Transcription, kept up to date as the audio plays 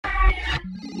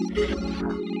So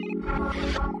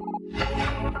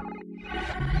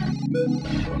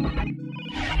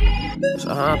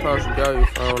how I'm supposed to go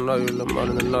if I don't know you a little more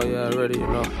than I know you already, you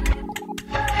know?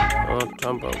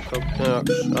 Talking about a couple things,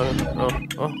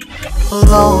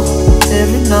 alone,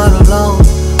 every night alone.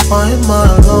 Why am I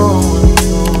alone when you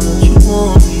know that you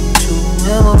want me to?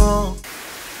 Am I wrong?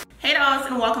 Hey dolls,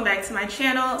 and welcome back to my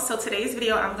channel. So today's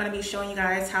video, I'm going to be showing you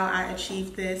guys how I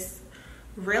achieved this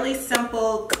really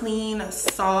simple, clean,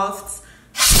 soft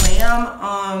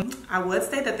glam. I would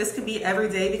say that this could be every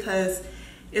day because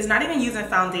it's not even using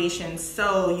foundation,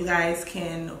 so you guys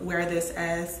can wear this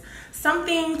as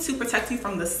something to protect you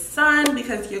from the sun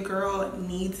because your girl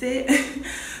needs it.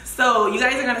 So you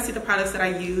guys are gonna see the products that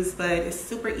I use, but it's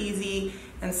super easy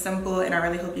and simple, and I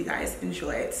really hope you guys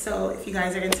enjoy it. So if you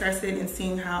guys are interested in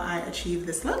seeing how I achieve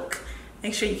this look,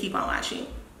 make sure you keep on watching.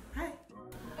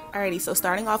 Alrighty, so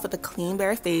starting off with a clean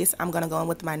bare face, I'm gonna go in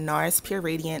with my NARS Pure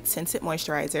Radiant Tinted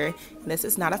Moisturizer. And this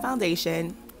is not a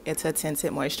foundation, it's a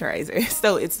tinted moisturizer.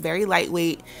 So it's very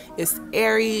lightweight, it's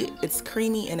airy, it's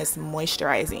creamy, and it's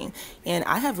moisturizing. And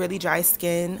I have really dry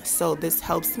skin, so this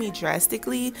helps me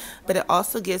drastically, but it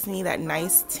also gives me that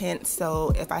nice tint.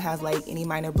 So if I have like any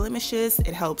minor blemishes,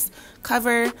 it helps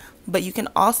cover. But you can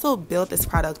also build this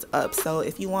product up. So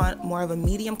if you want more of a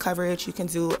medium coverage, you can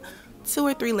do 2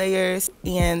 or 3 layers,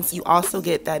 and you also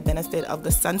get that benefit of the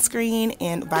sunscreen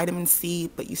and vitamin C,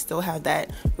 but you still have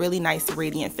that really nice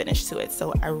radiant finish to it.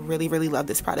 So I really love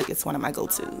this product. It's one of my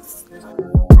go-tos.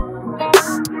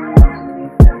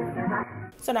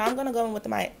 So now I'm going to go in with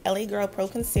my LA Girl Pro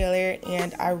Concealer,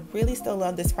 and I really still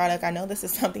love this product. I know this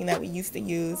is something that we used to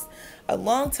use a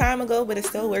long time ago, but it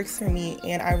still works for me,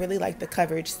 and I really like the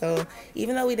coverage. So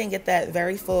even though we didn't get that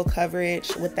very full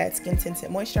coverage with that skin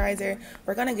tinted moisturizer,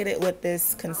 we're going to get it with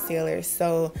this concealer.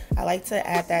 So I like to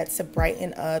add that to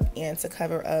brighten up and to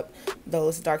cover up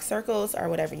those dark circles or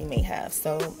whatever you may have.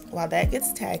 So while that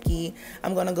gets tacky,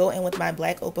 I'm going to go in with my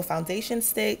Black Opal foundation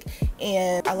stick,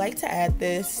 and I like to add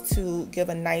this to give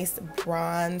a nice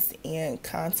bronze and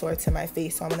contour to my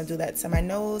face. So I'm going to do that to my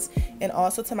nose and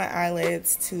also to my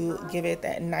eyelids to give it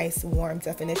that nice warm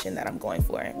definition that I'm going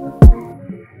for.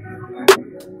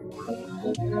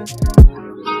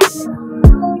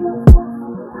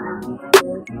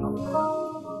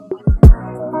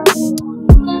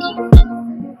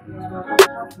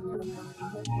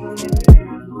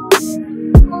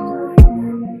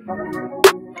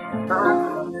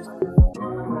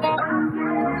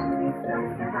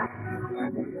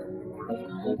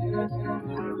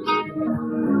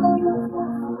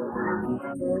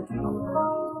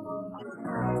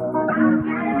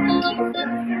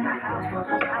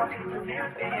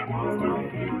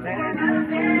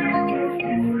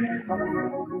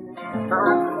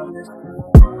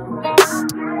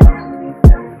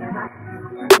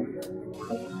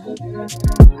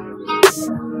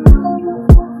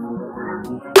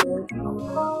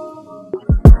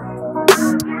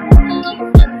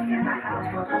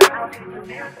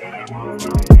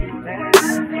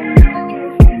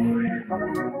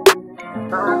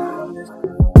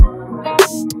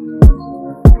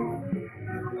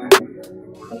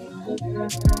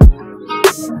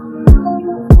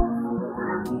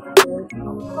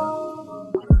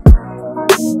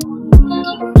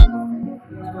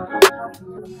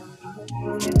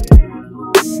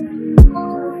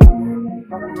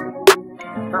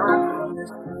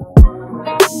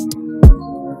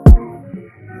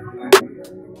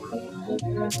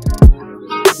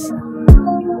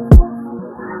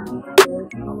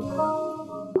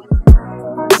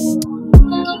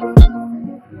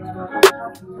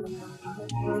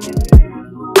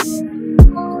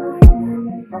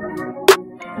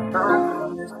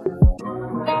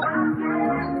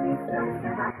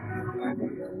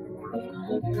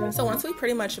 So once we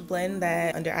pretty much blend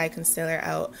that under eye concealer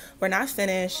out, we're not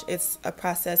finished. It's a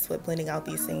process with blending out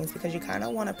these things because you kind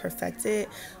of want to perfect it,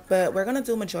 but we're going to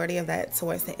do a majority of that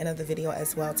towards the end of the video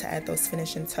as well to add those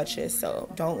finishing touches, so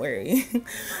don't worry.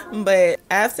 But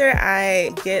after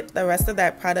I get the rest of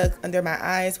that product under my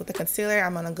eyes with the concealer,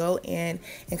 I'm going to go in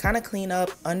and kind of clean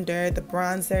up under the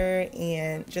bronzer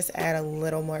and just add a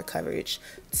little more coverage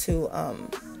to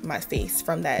my face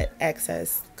from that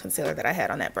excess concealer that I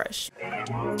had on that brush.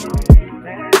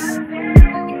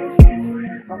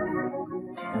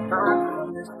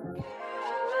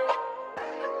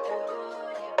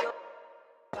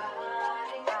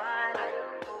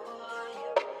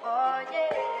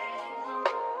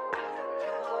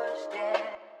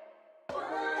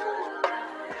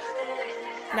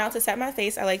 Now to set my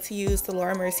face, I like to use the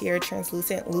Laura Mercier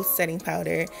Translucent Loose Setting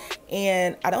Powder.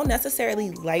 And I don't necessarily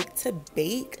like to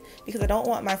bake because I don't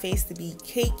want my face to be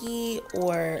cakey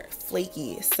or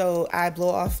flaky. So I blow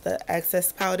off the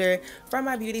excess powder from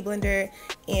my beauty blender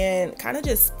and kind of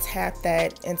just tap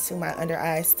that into my under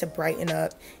eyes to brighten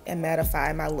up and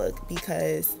mattify my look,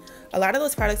 because a lot of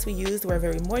those products we used were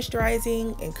very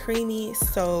moisturizing and creamy.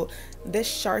 So this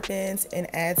sharpens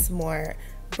and adds more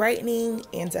brightening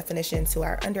and definition to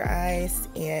our under eyes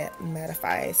and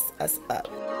mattifies us up.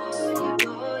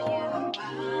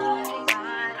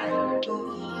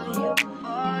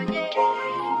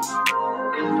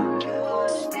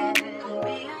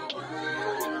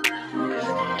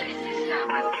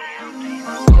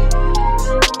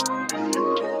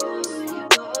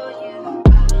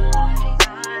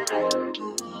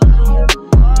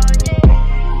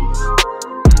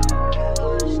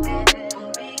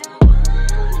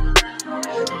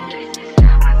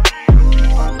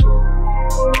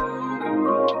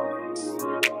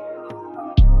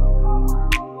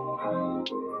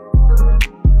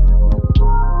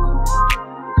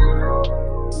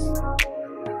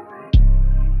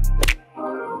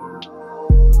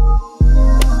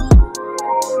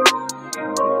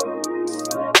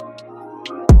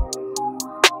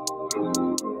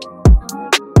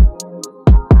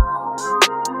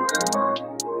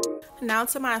 Now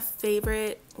to my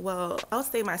favorite, well, I'll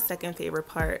say my second favorite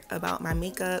part about my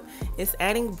makeup is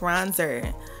adding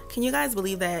bronzer. Can you guys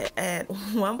believe that at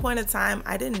one point in time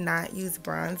I did not use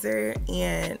bronzer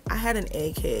and I had an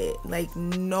egghead, like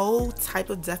no type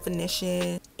of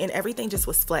definition and everything just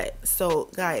was flat. So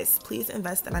guys, please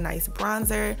invest in a nice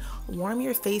bronzer, warm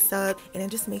your face up, and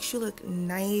it just makes you look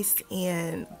nice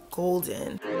and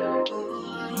golden.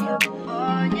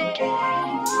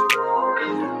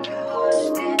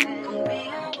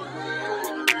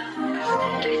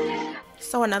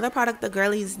 So another product the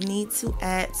girlies need to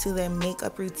add to their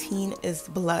makeup routine is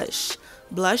blush.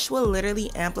 Blush will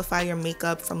literally amplify your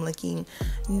makeup from looking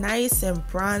nice and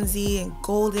bronzy and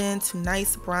golden to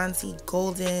nice bronzy,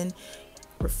 golden,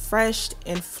 refreshed,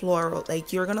 and floral.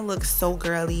 Like, you're gonna look so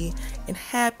girly and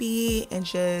happy and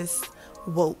just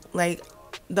whoa. Like,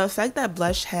 the effect that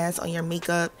blush has on your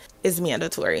makeup is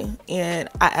mandatory, and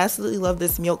I absolutely love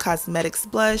this Milk Cosmetics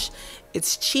blush.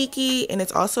 It's cheeky and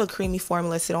it's also a creamy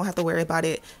formula, so you don't have to worry about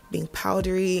it being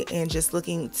powdery and just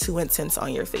looking too intense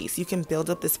on your face. You can build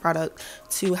up this product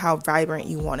to how vibrant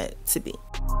you want it to be.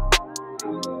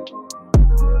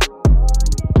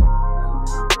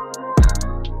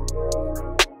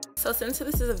 So since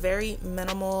this is a very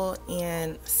minimal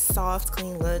and soft,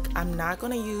 clean look, I'm not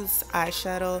going to use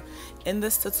eyeshadow in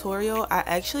this tutorial. I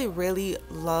actually really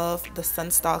love the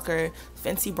Sunstalker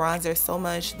Fenty bronzer so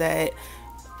much that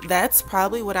that's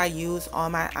probably what I use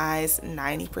on my eyes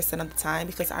 90% of the time,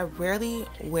 because I rarely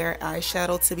wear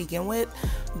eyeshadow to begin with,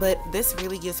 but this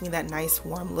really gives me that nice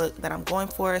warm look that I'm going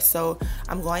for. So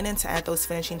I'm going in to add those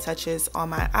finishing touches on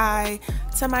my eye,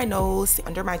 to my nose,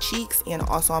 under my cheeks, and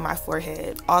also on my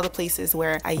forehead, all the places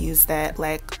where I use that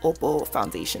black opal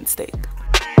foundation stick.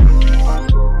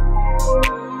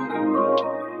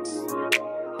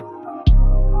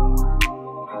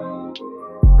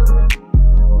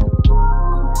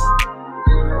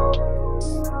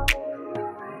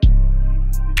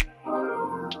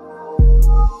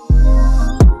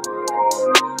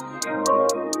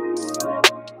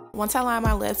 Once I line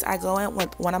my lips, I go in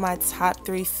with one of my top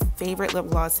 3 favorite lip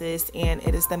glosses, and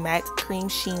it is the MAC Cream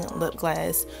Sheen Lip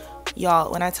Gloss.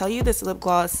 Y'all, when I tell you this lip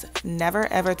gloss never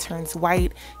ever turns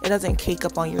white, it doesn't cake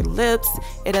up on your lips,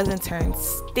 it doesn't turn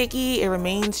sticky, it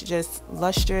remains just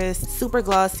lustrous, super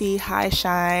glossy, high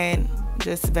shine,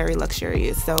 just very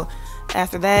luxurious. So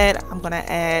after that, I'm gonna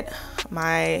add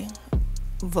my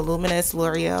voluminous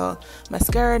L'Oreal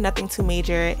mascara, nothing too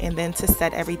major, and then to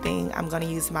set everything, I'm going to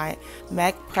use my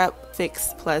MAC Prep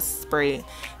Fix Plus spray.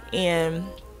 And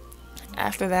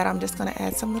after that, I'm just going to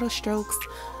add some little strokes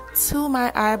to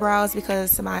my eyebrows,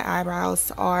 because my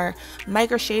eyebrows are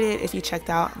micro shaded if you checked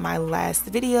out my last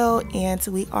video, and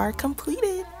we are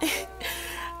completed.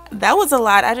 That was a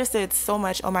lot. I just did so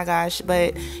much. Oh my gosh.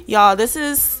 But y'all, this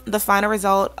is the final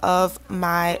result of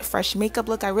my fresh makeup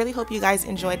look. I really hope you guys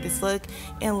enjoyed this look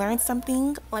and learned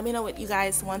something. Let me know what you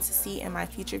guys want to see in my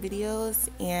future videos,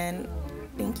 and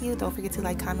thank you. Don't forget to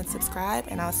like, comment, subscribe,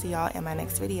 and I'll see y'all in my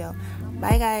next video.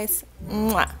 Bye guys.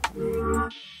 Mwah.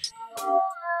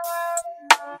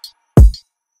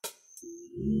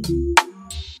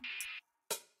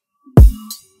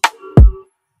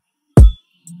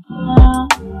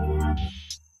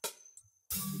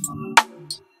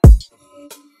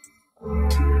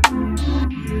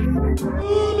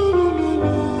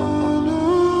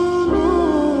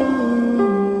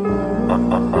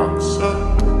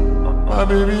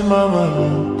 baby mama.